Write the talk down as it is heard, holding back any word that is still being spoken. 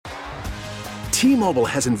T-Mobile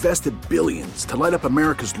has invested billions to light up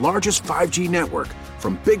America's largest 5G network,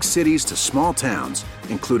 from big cities to small towns,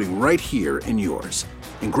 including right here in yours.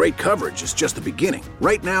 And great coverage is just the beginning.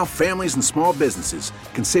 Right now, families and small businesses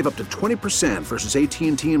can save up to 20% versus AT&T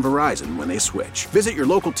and Verizon when they switch. Visit your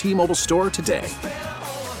local T-Mobile store today.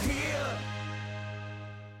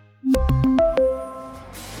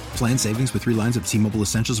 Plan savings with 3 lines of T-Mobile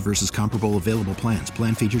Essentials versus comparable available plans.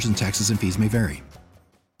 Plan features and taxes and fees may vary.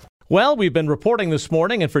 Well, we've been reporting this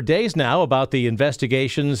morning and for days now about the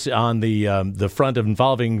investigations on the front of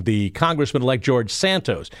involving the Congressman-elect George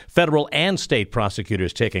Santos. Federal and state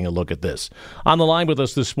prosecutors taking a look at this. On the line with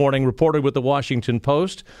us this morning, reporter with the Washington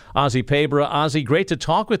Post, Ozzy Pabra. Ozzy, great to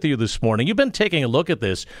talk with you this morning. You've been taking a look at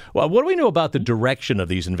this. Well, what do we know about the direction of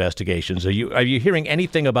these investigations? Are you hearing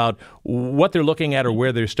anything about what they're looking at or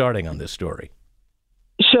where they're starting on this story?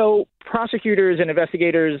 So prosecutors and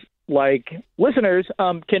investigators, like listeners,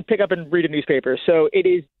 can pick up and read a newspaper. So it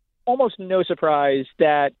is almost no surprise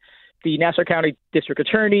that the Nassau County District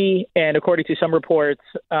Attorney and, according to some reports,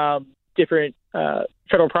 different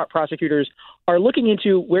federal prosecutors are looking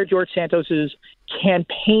into where George Santos's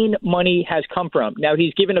campaign money has come from. Now,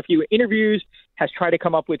 he's given a few interviews, has tried to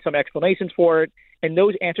come up with some explanations for it, and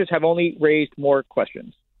those answers have only raised more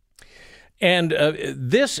questions. And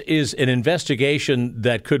this is an investigation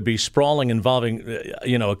that could be sprawling, involving,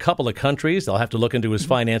 a couple of countries. They'll have to look into his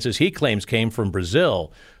finances. He claims came from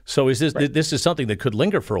Brazil. So is this right. This is something that could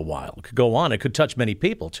linger for a while. It could go on. It could touch many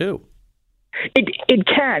people, too. It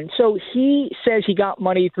can. So he says he got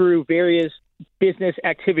money through various business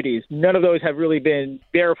activities. None of those have really been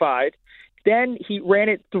verified. Then he ran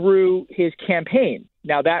it through his campaign.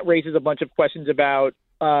 Now, that raises a bunch of questions about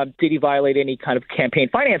did he violate any kind of campaign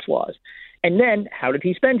finance laws? And then how did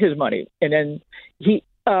he spend his money? And then he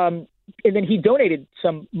donated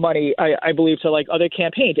some money, I believe, to like other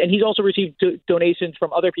campaigns. And he's also received donations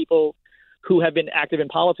from other people who have been active in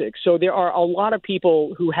politics. So there are a lot of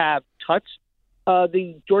people who have touched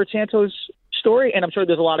the George Santos story. And I'm sure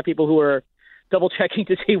there's a lot of people who are double checking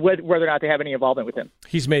to see whether or not they have any involvement with him.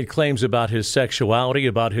 He's made claims about his sexuality,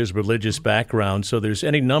 about his religious background. So there's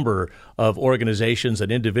any number of organizations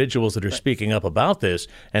and individuals that are speaking up about this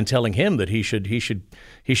and telling him that he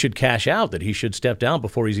should cash out, that he should step down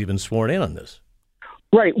before he's even sworn in on this.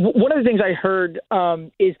 Right. One of the things I heard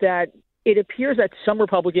is that it appears that some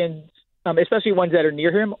Republicans, especially ones that are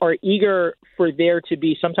near him, are eager for there to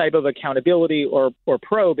be some type of accountability or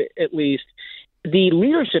probe, at least. The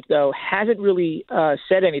leadership, though, hasn't really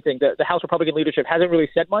said anything. The House Republican leadership hasn't really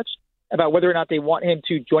said much about whether or not they want him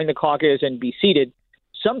to join the caucus and be seated.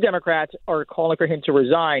 Some Democrats are calling for him to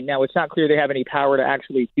resign. Now, it's not clear they have any power to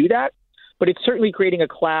actually do that, but it's certainly creating a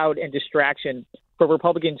cloud and distraction for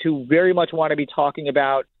Republicans who very much want to be talking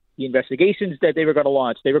about the investigations that they were going to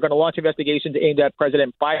launch. They were going to launch investigations aimed at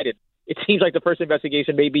President Biden. It seems like the first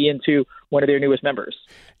investigation may be into one of their newest members.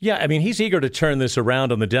 Yeah, I mean, he's eager to turn this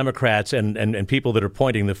around on the Democrats and people that are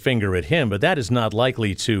pointing the finger at him, but that is not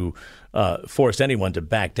likely to force anyone to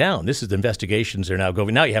back down. This is the investigations are now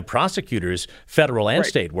going. Now you have prosecutors, federal and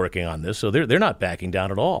state, working on this, so they're not backing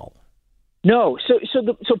down at all. No,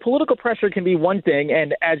 so political pressure can be one thing,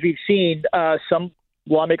 and as we've seen, some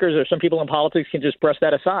lawmakers or some people in politics can just brush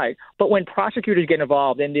that aside. But when prosecutors get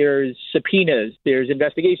involved and there's subpoenas, there's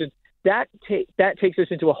investigations, that takes us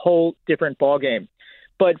into a whole different ballgame.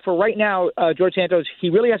 But for right now, George Santos, he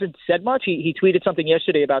really hasn't said much. He tweeted something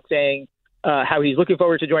yesterday about saying how he's looking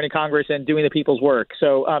forward to joining Congress and doing the people's work.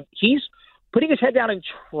 So he's putting his head down and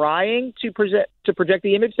trying to project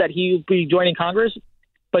the image that he'll be joining Congress.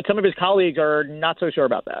 But some of his colleagues are not so sure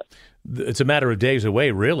about that. It's a matter of days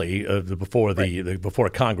away, really, before before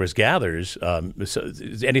Congress gathers. So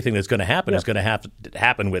anything that's going to happen is going to have to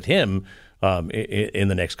happen with him in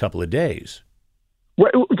the next couple of days.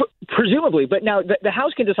 Presumably. But now the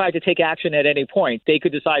House can decide to take action at any point. They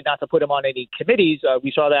could decide not to put him on any committees.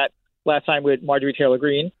 We saw that last time with Marjorie Taylor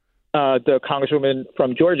Greene, the Congresswoman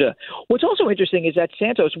from Georgia. What's also interesting is that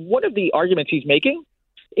Santos, one of the arguments he's making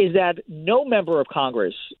is that no member of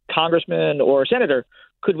Congress, congressman or senator,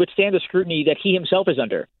 could withstand the scrutiny that he himself is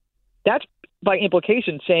under. That's by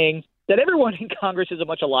implication saying that everyone in Congress is a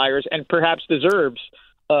bunch of liars and perhaps deserves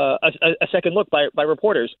a second look by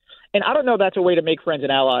reporters. And I don't know if that's a way to make friends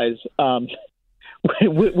and allies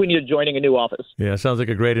when you're joining a new office. Yeah, sounds like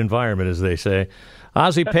a great environment, as they say.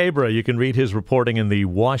 Ozzy Pabra, you can read his reporting in the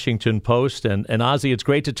Washington Post. And Ozzy, it's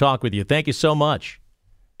great to talk with you. Thank you so much.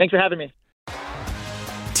 Thanks for having me.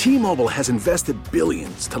 T-Mobile has invested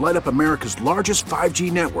billions to light up America's largest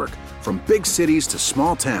 5G network, from big cities to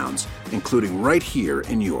small towns, including right here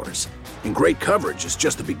in yours. And great coverage is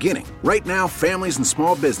just the beginning. Right now, families and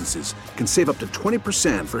small businesses can save up to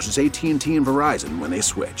 20% versus AT&T and Verizon when they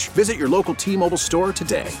switch. Visit your local T-Mobile store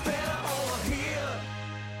today.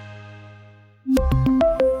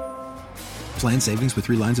 Plan savings with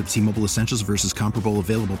 3 lines of T-Mobile Essentials versus comparable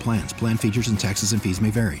available plans. Plan features and taxes and fees may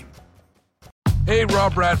vary. Hey,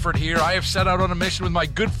 Rob Bradford here. I have set out on a mission with my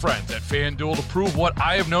good friends at FanDuel to prove what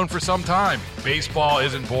I have known for some time. Baseball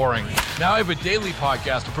isn't boring. Now I have a daily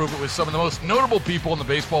podcast to prove it with some of the most notable people in the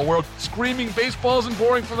baseball world, screaming baseball isn't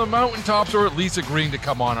boring from the mountaintops, or at least agreeing to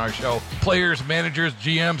come on our show. Players, managers,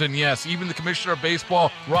 GMs, and yes, even the commissioner of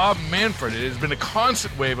baseball, Rob Manfred. It has been a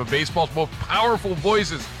constant wave of baseball's most powerful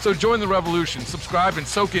voices. So join the revolution. Subscribe and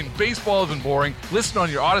soak in Baseball Isn't Boring. Listen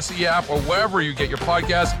on your Odyssey app or wherever you get your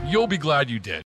podcasts. You'll be glad you did.